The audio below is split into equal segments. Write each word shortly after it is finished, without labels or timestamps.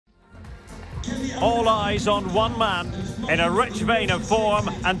All eyes on one man, in a rich vein of form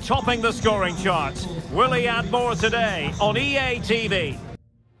and topping the scoring charts. Will he add more today on EA TV?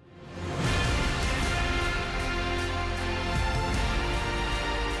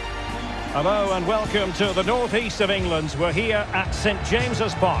 Hello and welcome to the northeast of England. We're here at St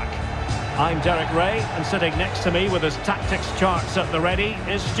James's Park. I'm Derek Ray, and sitting next to me with his tactics charts at the ready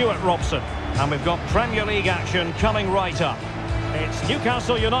is Stuart Robson. And we've got Premier League action coming right up. It's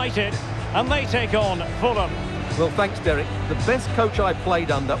Newcastle United, and they take on Fulham. Well, thanks, Derek. The best coach I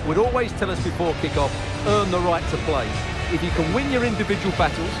played under would always tell us before kick-off, earn the right to play. If you can win your individual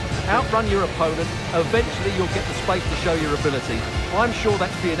battles, outrun your opponent, eventually you'll get the space to show your ability. I'm sure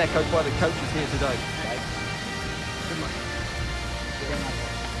that's being echoed by the coaches here today. Good luck. Good luck.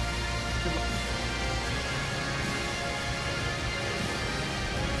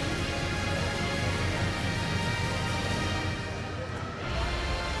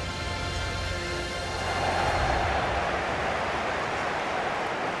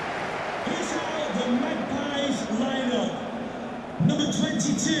 Here's how the Magpies line up. Number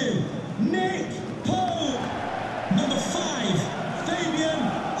 22, Nick Pope. Number 5, Fabian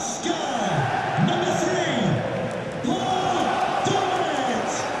Schar. Number 3, Paul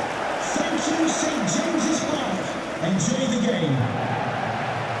Dummett. Thank you, St James's Park. Enjoy the game.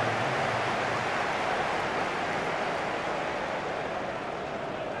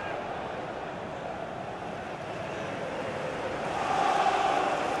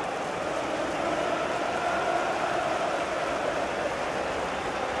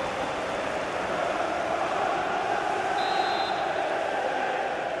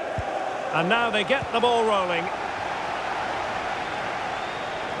 And now they get the ball rolling.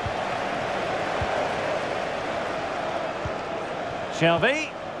 Shelvey.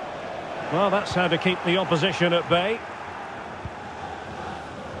 Well, that's how to keep the opposition at bay.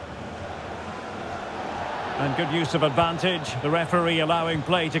 And good use of advantage. The referee allowing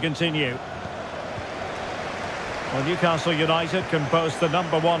play to continue. Well, Newcastle United can boast the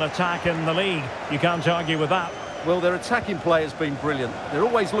 #1 attack in the league. You can't argue with that. Well, their attacking play has been brilliant. They're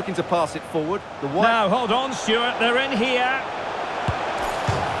always looking to pass it forward. Now, hold on, Stuart. They're in here.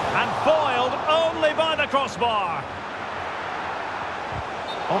 And foiled only by the crossbar.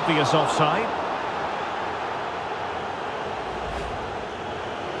 Obvious offside.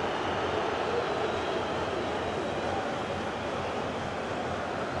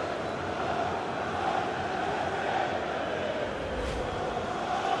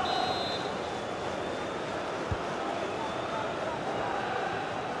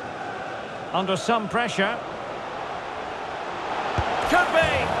 Under some pressure. Could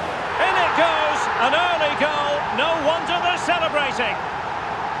be. In it goes. An early goal. No wonder they're celebrating.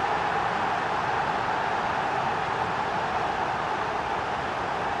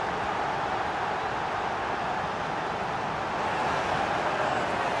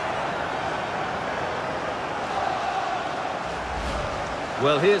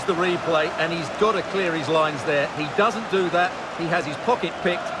 Well, here's the replay, and he's got to clear his lines there. He doesn't do that. He has his pocket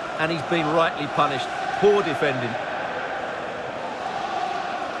picked, and he's been rightly punished. Poor defending.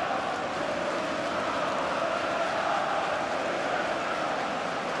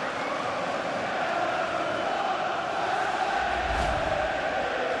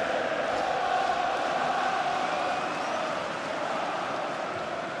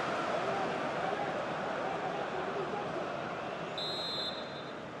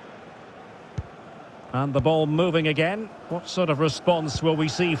 And the ball moving again. What sort of response will we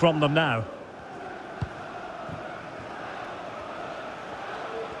see from them now?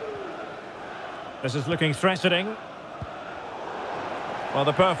 This is looking threatening. Well,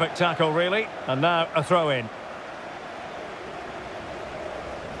 the perfect tackle, really. And now a throw-in.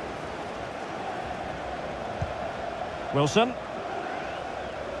 Wilson.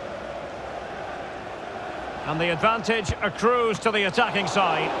 And the advantage accrues to the attacking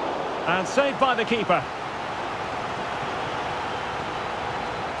side. And saved by the keeper.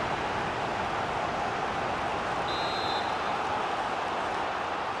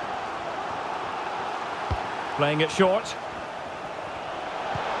 Playing it short.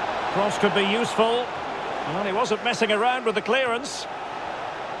 Cross could be useful. Well, he wasn't messing around with the clearance.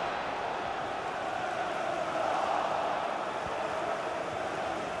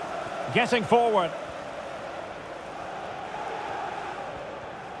 Getting forward.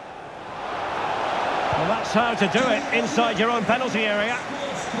 Well, that's how to do it inside your own penalty area.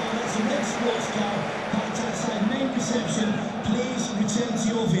 Please return to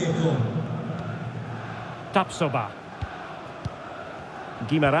your vehicle. Tapsoba.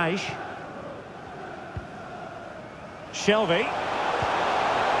 Guimarães. Shelvey.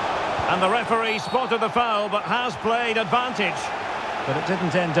 And the referee spotted the foul, but has played advantage. But it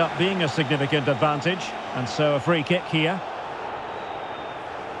didn't end up being a significant advantage, and so a free kick here.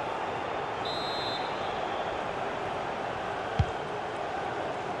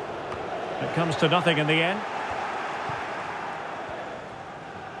 It comes to nothing in the end.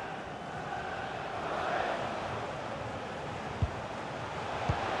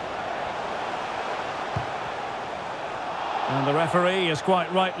 And the referee is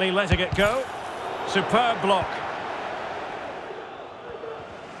quite rightly letting it go. Superb block.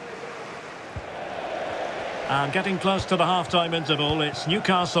 And getting close to the half-time interval, it's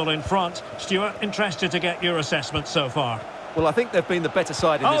Newcastle in front. Stuart, interested to get your assessment so far. Well, I think they've been the better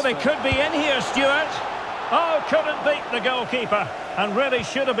side in this. Oh, they could be in here, Stuart. Oh, couldn't beat the goalkeeper, and really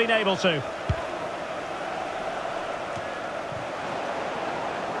should have been able to.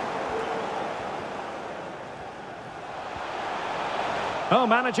 Oh,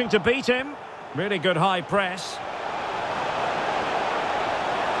 managing to beat him. Really good high press.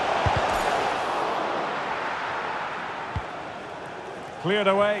 Cleared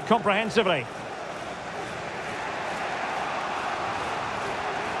away comprehensively.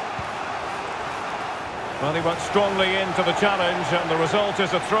 Well, he went strongly into the challenge, and the result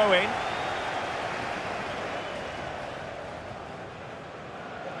is a throw-in.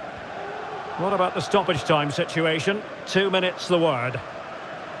 What about the stoppage time situation? 2 minutes the word.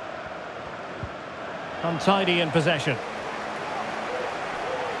 Untidy in possession.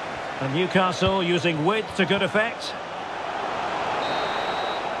 And Newcastle using width to good effect.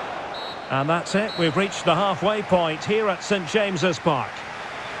 And that's it. We've reached the halfway point here at St James's Park.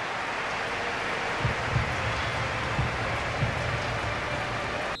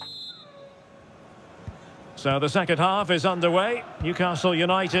 So the second half is underway. Newcastle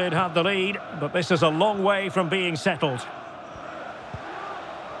United have the lead, but this is a long way from being settled.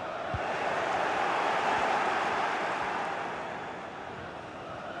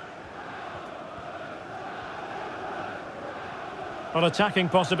 On attacking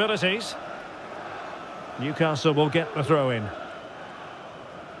possibilities. Newcastle will get the throw in.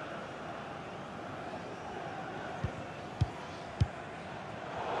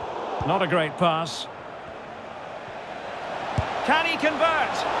 Not a great pass. Can he convert?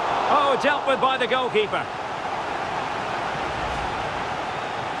 Oh, dealt with by the goalkeeper.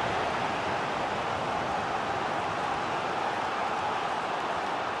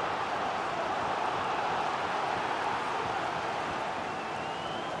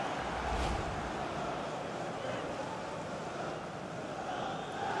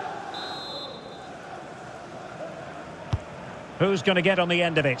 Who's going to get on the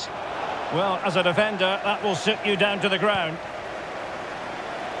end of it? Well, as a defender, that will sit you down to the ground.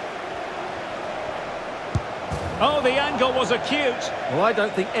 Oh, the angle was acute. Well, I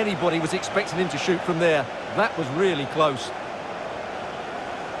don't think anybody was expecting him to shoot from there. That was really close.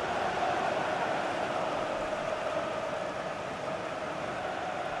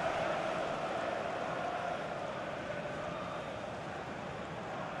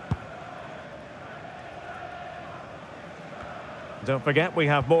 Don't forget, we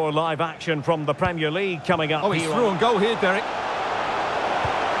have more live action from the Premier League coming up. Oh, he's through on goal here, Derek.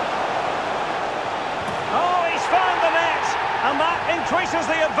 Oh, he's found the net, and that increases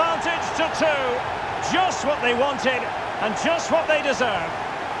the advantage to 2. Just what they wanted, and just what they deserve.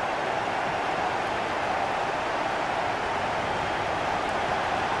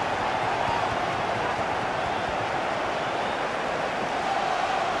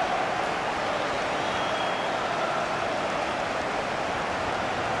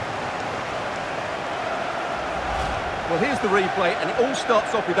 Well, here's the replay, and it all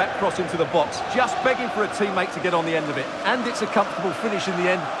starts off with that cross into the box, just begging for a teammate to get on the end of it. And it's a comfortable finish in the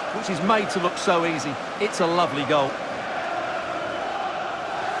end, which is made to look so easy. It's a lovely goal.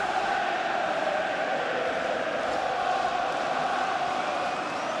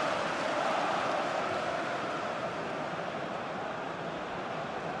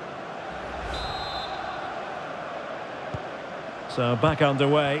 So back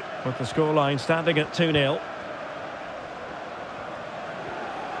underway with the scoreline standing at 2-0.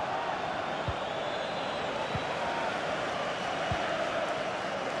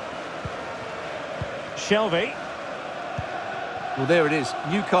 Shelvey. Well, there it is.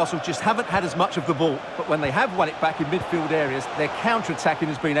 Newcastle just haven't had as much of the ball, but when they have won it back in midfield areas, their counter-attacking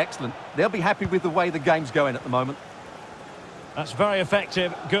has been excellent. They'll be happy with the way the game's going at the moment. That's very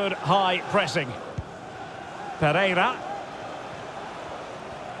effective, good high pressing. Pereira.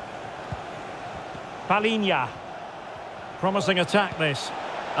 Palhinha. Promising attack this.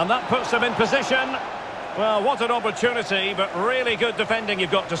 And that puts them in position. Well, what an opportunity, but really good defending,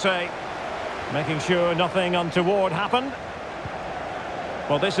 you've got to say. Making sure nothing untoward happened.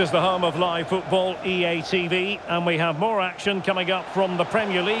 Well, this is the home of live football, EA TV, and we have more action coming up from the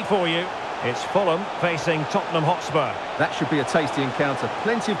Premier League for you. It's Fulham facing Tottenham Hotspur. That should be a tasty encounter.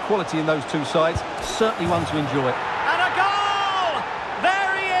 Plenty of quality in those two sides. Certainly one to enjoy. And a goal!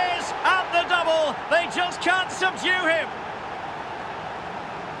 There he is at the double. They just can't subdue him.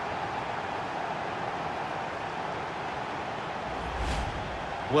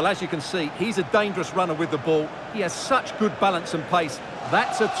 Well, as you can see, he's a dangerous runner with the ball. He has such good balance and pace.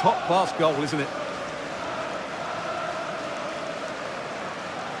 That's a top-class goal, isn't it?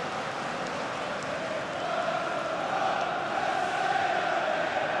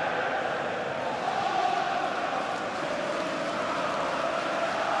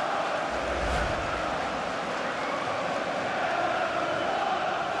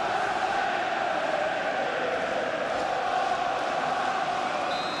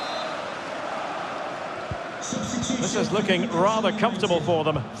 This is looking rather comfortable for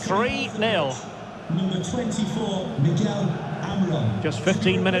them. 3-0. Number 24, Miguel Almirón. Just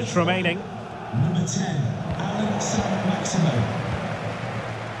 15 minutes remaining. Number 10, Alan Maximo.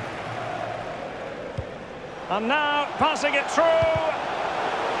 And now passing it through.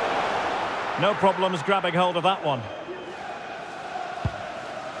 No problems grabbing hold of that one.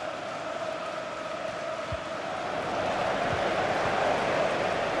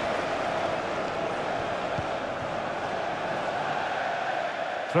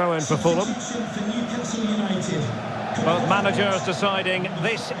 Throw in for Fulham. For Newcastle United. Both managers deciding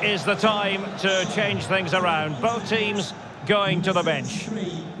this is the time to change things around. Both teams going to the bench.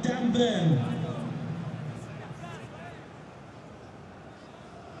 Dan Burn.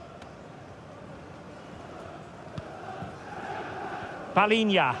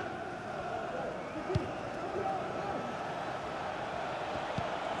 Palhinha.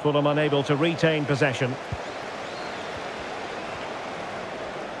 Fulham unable to retain possession.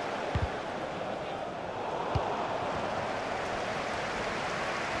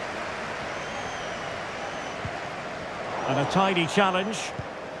 And a tidy challenge.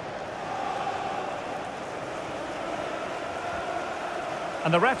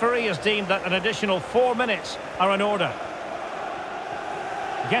 And the referee has deemed that an additional 4 minutes are in order.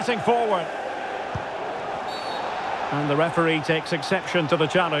 Getting forward. And the referee takes exception to the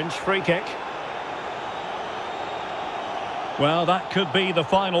challenge. Free kick. Well, that could be the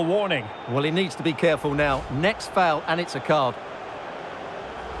final warning. Well, he needs to be careful now. Next foul, and it's a card.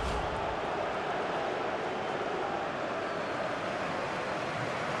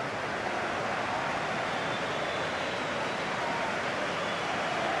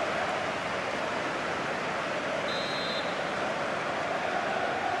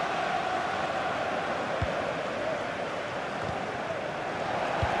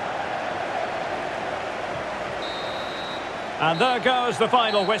 And there goes the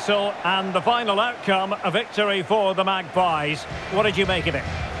final whistle, and the final outcome, a victory for the Magpies. What did you make of it?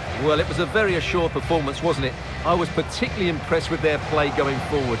 Well, it was a very assured performance, wasn't it? I was particularly impressed with their play going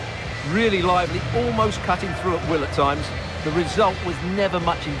forward. Really lively, almost cutting through at will at times. The result was never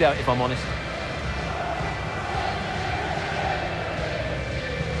much in doubt, if I'm honest.